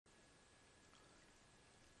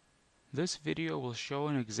This video will show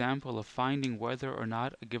an example of finding whether or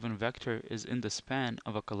not a given vector is in the span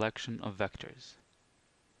of a collection of vectors.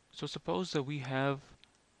 So suppose that we have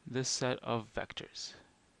this set of vectors.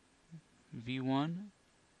 v1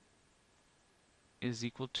 is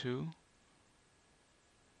equal to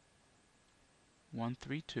 1,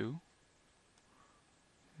 3, 2.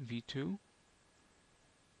 v2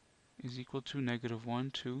 is equal to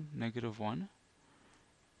 -1, 2, -1.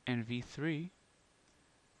 And v3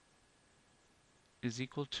 is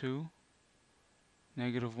equal to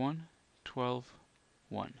 -1, 12,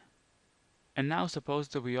 1. And now suppose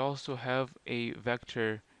that we also have a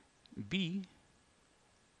vector b,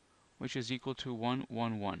 which is equal to 1,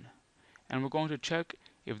 1, 1. And we're going to check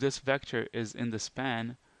if this vector is in the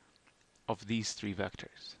span of these three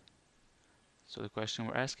vectors. So the question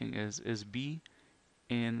we're asking is b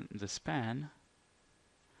in the span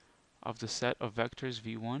of the set of vectors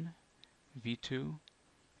v1, v2,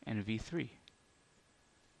 and v3?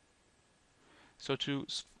 So to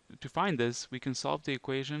find this, we can solve the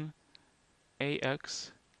equation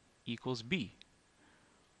ax equals b,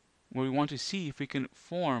 where we want to see if we can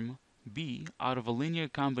form b out of a linear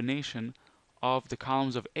combination of the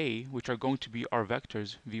columns of A, which are going to be our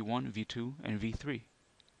vectors v1, v2, and v3.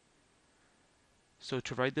 So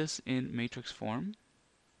to write this in matrix form,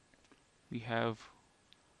 we have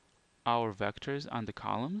our vectors on the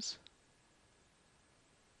columns,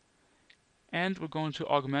 and we're going to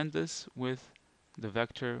augment this with the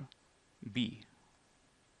vector b,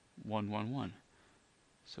 1, 1, 1.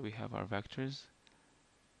 So we have our vectors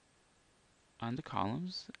on the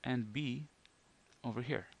columns and b over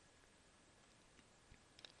here.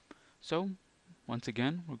 So once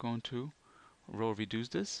again, we're going to row reduce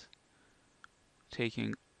this,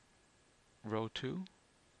 taking row 2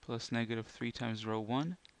 plus -3 times row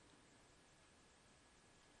 1,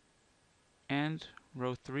 and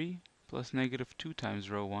row 3 plus -2 times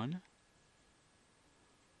row 1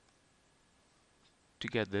 to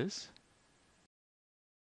get this.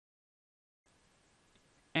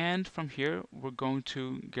 And from here, we're going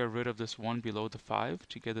to get rid of this 1 below the 5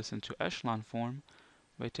 to get this into echelon form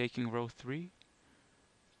by taking row 3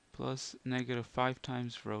 plus -5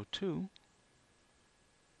 times row 2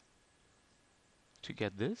 to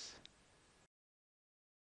get this.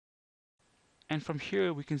 And from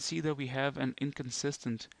here, we can see that we have an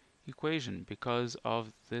inconsistent equation because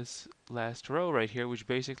of this last row right here, which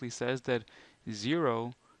basically says that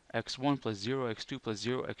 0 x1 plus 0 x2 plus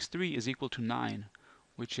 0 x3 is equal to 9,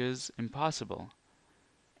 which is impossible.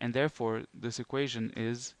 And therefore, this equation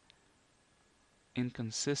is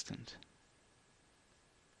inconsistent.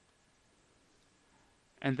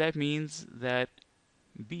 And that means that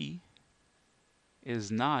b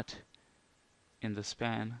is not in the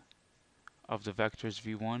span of the vectors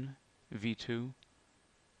v1, v2,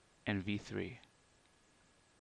 and v3.